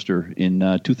outside of Worcester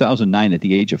in 2009 at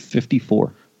the age of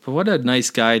 54. But what a nice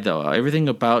guy, though. Everything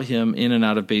about him in and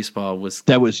out of baseball was...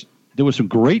 There was some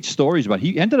great stories about it.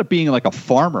 He ended up being like a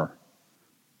farmer.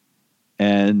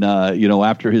 And,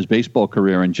 after his baseball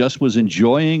career, and just was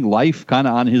enjoying life kind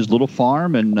of on his little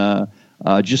farm, and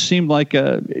just seemed like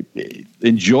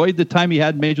enjoyed the time he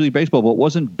had in Major League Baseball, but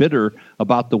wasn't bitter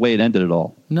about the way it ended at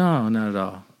all. No, not at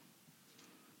all.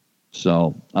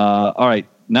 So, all right,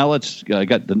 now let's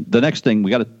got the next thing. We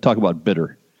got to talk about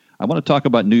bitter. I want to talk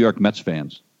about New York Mets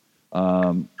fans.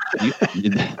 The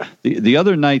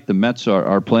other night, the Mets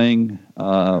are playing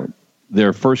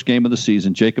their first game of the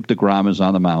season. Jacob deGrom is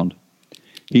on the mound.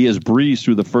 He has breezed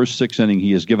through the first 6 innings.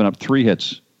 He has given up 3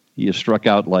 hits. He has struck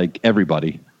out like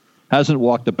everybody. Hasn't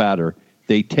walked a batter.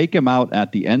 They take him out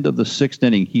at the end of the 6th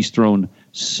inning. He's thrown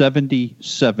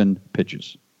 77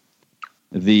 pitches.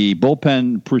 The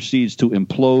bullpen proceeds to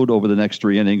implode over the next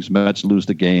 3 innings. Mets lose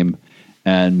the game,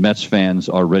 and Mets fans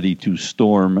are ready to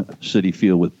storm Citi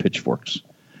Field with pitchforks.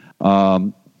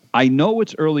 I know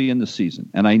it's early in the season,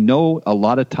 and I know a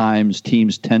lot of times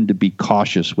teams tend to be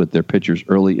cautious with their pitchers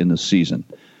early in the season.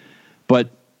 But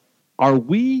are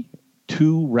we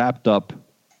too wrapped up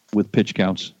with pitch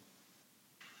counts?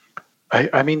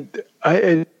 I mean,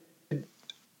 I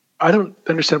don't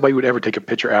understand why you would ever take a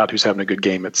pitcher out who's having a good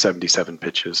game at 77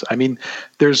 pitches. I mean,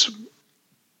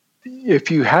 if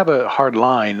you have a hard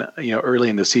line, early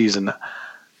in the season,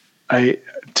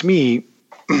 to me,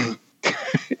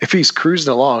 if he's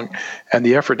cruising along and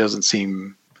the effort doesn't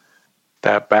seem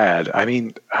that bad, I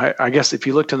mean, I guess if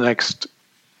you look to the next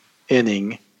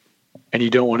inning and you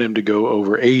don't want him to go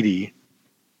over 80,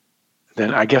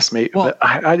 then I guess maybe. Well,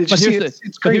 I just see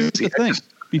it's crazy. Here's the thing.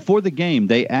 Before the game,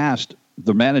 they asked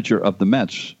the manager of the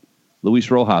Mets, Luis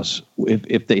Rojas,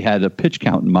 if they had a pitch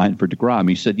count in mind for deGrom.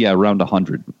 He said, yeah, around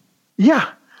 100. Yeah.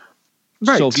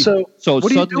 Right. So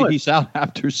suddenly he's out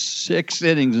after 6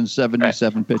 innings and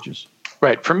 77 pitches.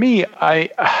 Right. For me, I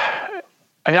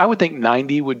would think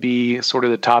 90 would be sort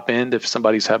of the top end if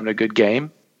somebody's having a good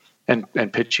game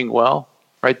and pitching well.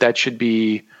 Right. That should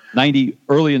be 90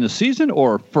 early in the season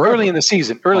or forever? Early in the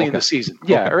season. In the season.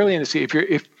 Yeah, okay. Early in the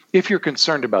season. If you're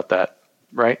concerned about that,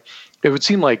 right? It would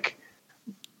seem like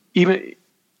even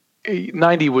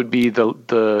 90 would be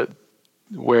the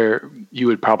where you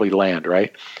would probably land,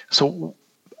 right? So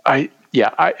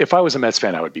if I was a Mets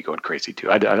fan, I would be going crazy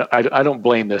too. I don't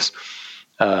blame this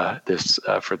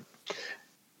for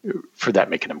that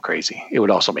making them crazy. It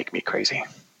would also make me crazy.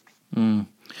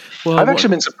 Well, I've actually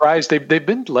been surprised. They've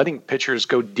been letting pitchers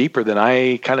go deeper than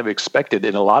I kind of expected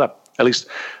in a lot of, at least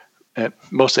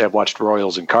mostly I've watched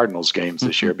Royals and Cardinals games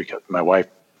this year because my wife,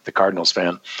 the Cardinals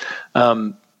fan.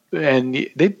 And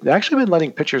they've actually been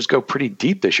letting pitchers go pretty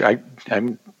deep this year.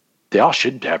 They all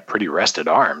should have pretty rested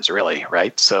arms, really,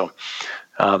 right? So,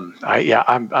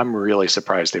 I'm really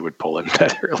surprised they would pull him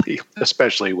that early,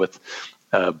 especially with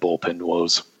bullpen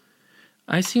woes.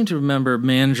 I seem to remember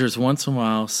managers once in a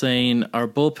while saying our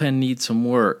bullpen needs some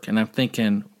work, and I'm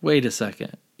thinking, wait a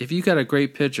second. If you got a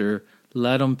great pitcher,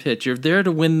 let them pitch. You're there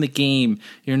to win the game.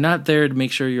 You're not there to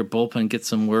make sure your bullpen gets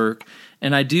some work.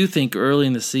 And I do think early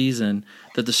in the season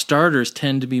that the starters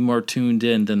tend to be more tuned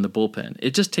in than the bullpen.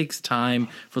 It just takes time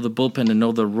for the bullpen to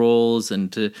know the roles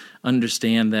and to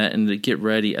understand that and to get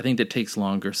ready. I think that takes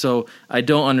longer. So I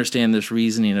don't understand this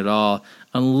reasoning at all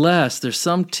unless there's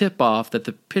some tip-off that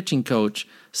the pitching coach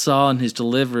saw in his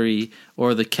delivery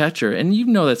or the catcher. And you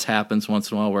know that happens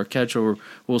once in a while where a catcher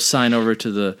will sign over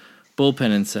to the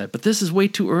bullpen and say, but this is way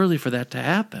too early for that to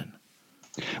happen.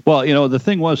 Well, the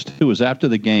thing was, too, is after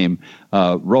the game,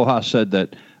 Rojas said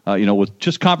that, with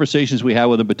just conversations we had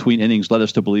with him between innings led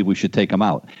us to believe we should take him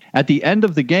out. At the end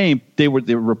of the game, the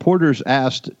reporters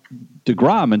asked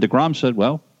DeGrom, and DeGrom said,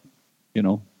 well, it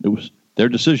was their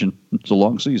decision. It's a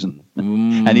long season.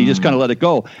 And he just kind of let it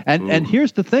go. And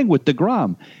here's the thing with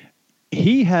DeGrom.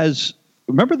 He has –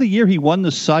 remember the year he won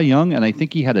the Cy Young, and I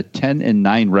think he had a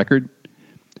 10-9 record?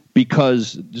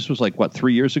 Because this was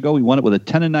 3 years ago? He won it with a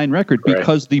 10-9 record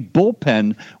because the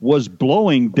bullpen was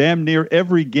blowing damn near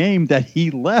every game that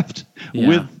he left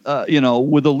with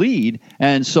a lead.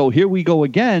 And so here we go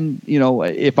again.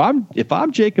 If I'm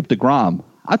Jacob DeGrom,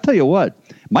 I'll tell you what,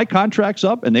 my contract's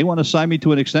up and they want to sign me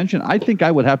to an extension. I think I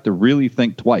would have to really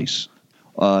think twice.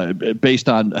 Based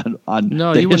on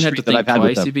no, the you wouldn't have to that I've think had twice.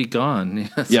 with them. You'd be gone.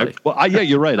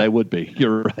 You're right. I would be.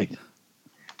 You're right.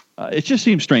 It just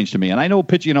seems strange to me, and I know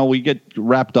pitch. We get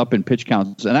wrapped up in pitch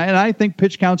counts, and I think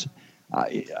pitch counts.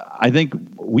 I think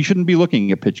we shouldn't be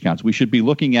looking at pitch counts. We should be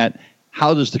looking at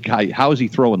how is he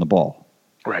throwing the ball?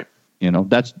 Right.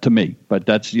 That's to me. But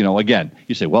that's again,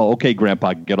 you say, well, okay,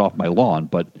 Grandpa, get off my lawn.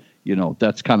 But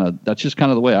that's just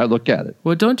kind of the way I look at it.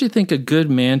 Well, don't you think a good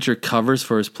manager covers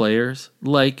for his players?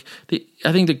 I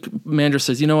think the manager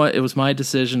says, you know what, it was my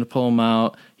decision to pull him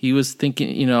out. He was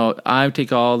thinking, I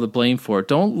take all the blame for it.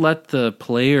 Don't let the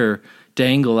player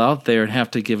dangle out there and have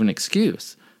to give an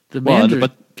excuse. The manager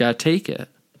got to take it.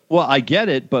 Well, I get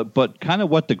it, but kind of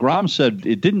what DeGrom said,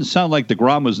 it didn't sound like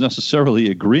DeGrom was necessarily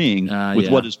agreeing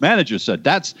with what his manager said.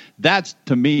 That's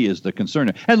to me is the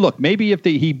concern. And look, maybe if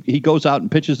he goes out and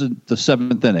pitches in the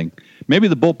seventh inning, maybe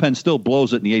the bullpen still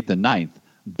blows it in the eighth and ninth.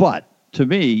 But to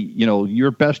me,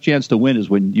 your best chance to win is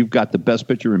when you've got the best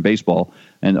pitcher in baseball.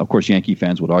 And of course, Yankee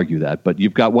fans would argue that, but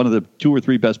you've got one of the 2 or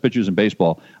 3 best pitchers in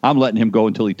baseball. I'm letting him go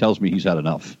until he tells me he's had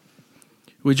enough.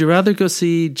 Would you rather go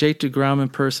see Jake DeGrom in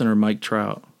person or Mike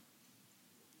Trout?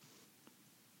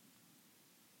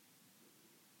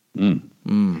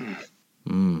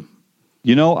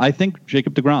 I think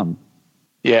Jacob DeGrom.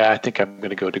 Yeah, I think I'm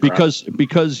going to go DeGrom.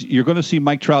 Because you're going to see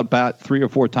Mike Trout bat 3 or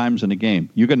 4 times in a game.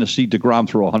 You're going to see DeGrom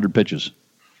throw 100 pitches.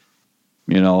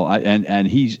 And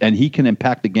he can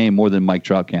impact the game more than Mike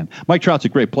Trout can. Mike Trout's a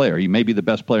great player. He may be the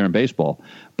best player in baseball,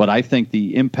 but I think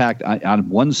the impact on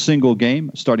one single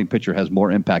game, starting pitcher has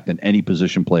more impact than any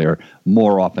position player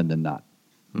more often than not.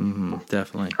 Mm-hmm,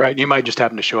 definitely. Right. You might just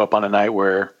happen to show up on a night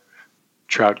where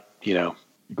Trout,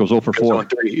 goes 0 for 4.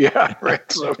 Yeah, right.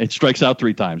 So. It strikes out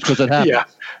 3 times because it happens. Yeah,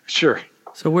 sure.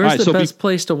 So where's the best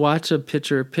place to watch a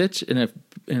pitcher pitch in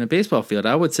a baseball field?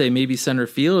 I would say maybe center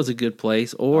field is a good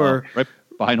place, or right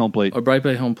behind home plate, or right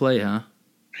by home plate, huh?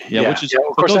 Yeah, which is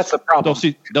of course that's the problem.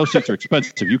 Those seats are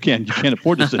expensive. You can't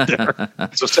afford to sit there.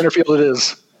 So center field it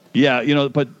is. Yeah,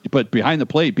 but behind the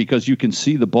plate because you can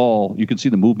see the ball, you can see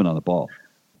the movement on the ball.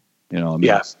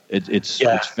 It's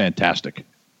fantastic.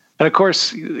 And of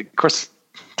course,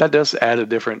 that does add a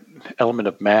different element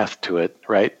of math to it,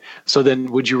 right? So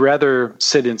then would you rather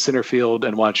sit in center field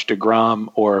and watch DeGrom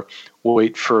or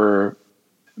wait for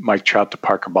Mike Trout to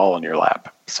park a ball in your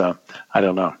lap? So I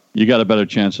don't know. You got a better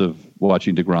chance of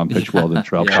watching DeGrom pitch well than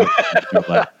Trout.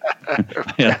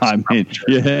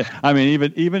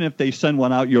 Even if they send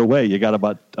one out your way, you got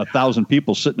about 1,000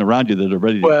 people sitting around you that are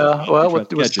ready to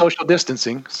with social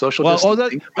distancing. That's true.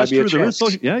 There is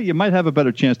you might have a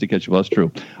better chance to catch it. Well, that's true.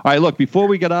 All right, look, before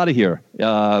we get out of here,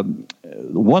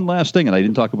 one last thing, and I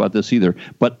didn't talk about this either,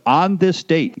 but on this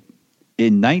date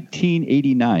in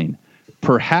 1989,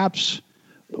 perhaps,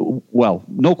 well,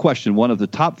 no question, one of the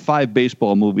top 5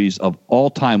 baseball movies of all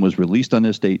time was released on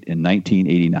this date in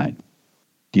 1989.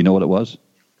 Do you know what it was?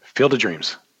 Field of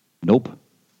Dreams. Nope.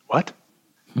 What?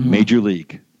 Major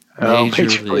League.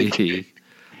 Major League.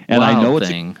 And I Wild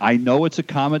know it's a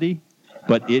comedy,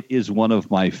 but it is one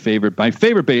of my favorite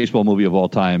baseball movie of all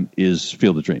time is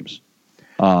Field of Dreams.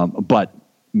 But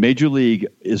Major League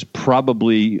is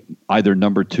probably either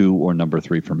number 2 or number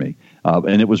 3 for me.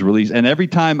 And it was released. And every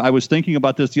time I was thinking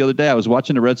about this the other day, I was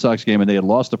watching a Red Sox game and they had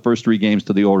lost the first 3 games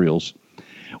to the Orioles.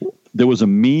 There was a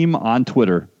meme on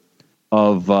Twitter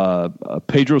of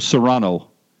Pedro Serrano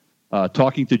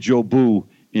talking to Joe Boo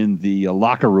in the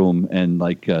locker room and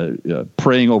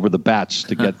praying over the bats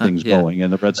to get things going.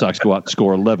 And the Red Sox go out and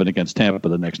score 11 against Tampa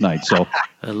the next night. So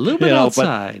a little bit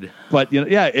outside. But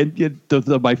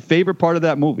my favorite part of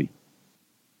that movie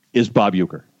is Bob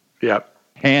Uecker. Yep.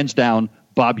 Hands down,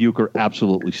 Bob Uecker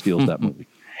absolutely steals that movie.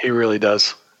 He really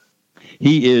does.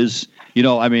 He is,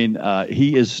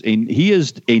 he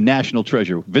is a national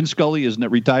treasure. Vince Scully isn't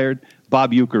retired.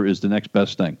 Bob Uecker is the next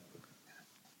best thing.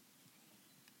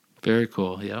 Very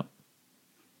cool. Yeah.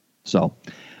 So,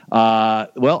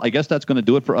 I guess that's going to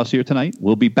do it for us here tonight.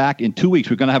 We'll be back in 2 weeks.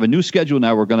 We're going to have a new schedule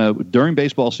now. We're going to, during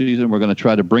baseball season, we're going to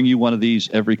try to bring you one of these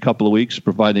every couple of weeks,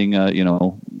 providing, I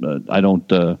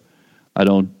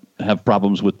don't have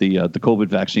problems with the COVID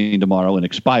vaccine tomorrow and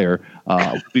expire.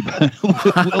 We'll be back.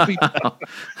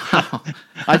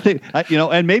 I think,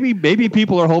 and maybe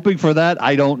people are hoping for that.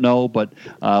 I don't know, but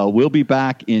we'll be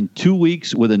back in 2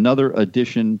 weeks with another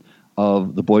edition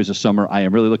of The Boys of Summer. I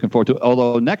am really looking forward to it.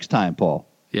 Although next time, Paul.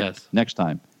 Yes. Next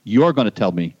time, you're going to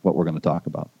tell me what we're going to talk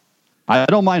about. I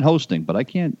don't mind hosting, but I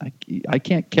can't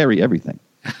carry everything.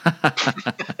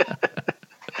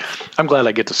 I'm glad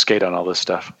I get to skate on all this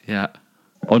stuff. Yeah.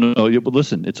 Oh, no. But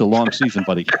listen, it's a long season,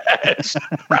 buddy.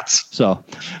 So,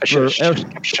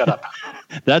 shut up.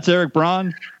 That's Eric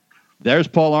Braun. There's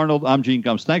Paul Arnold. I'm Gene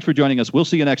Gums. Thanks for joining us. We'll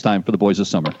see you next time for The Boys of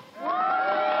Summer.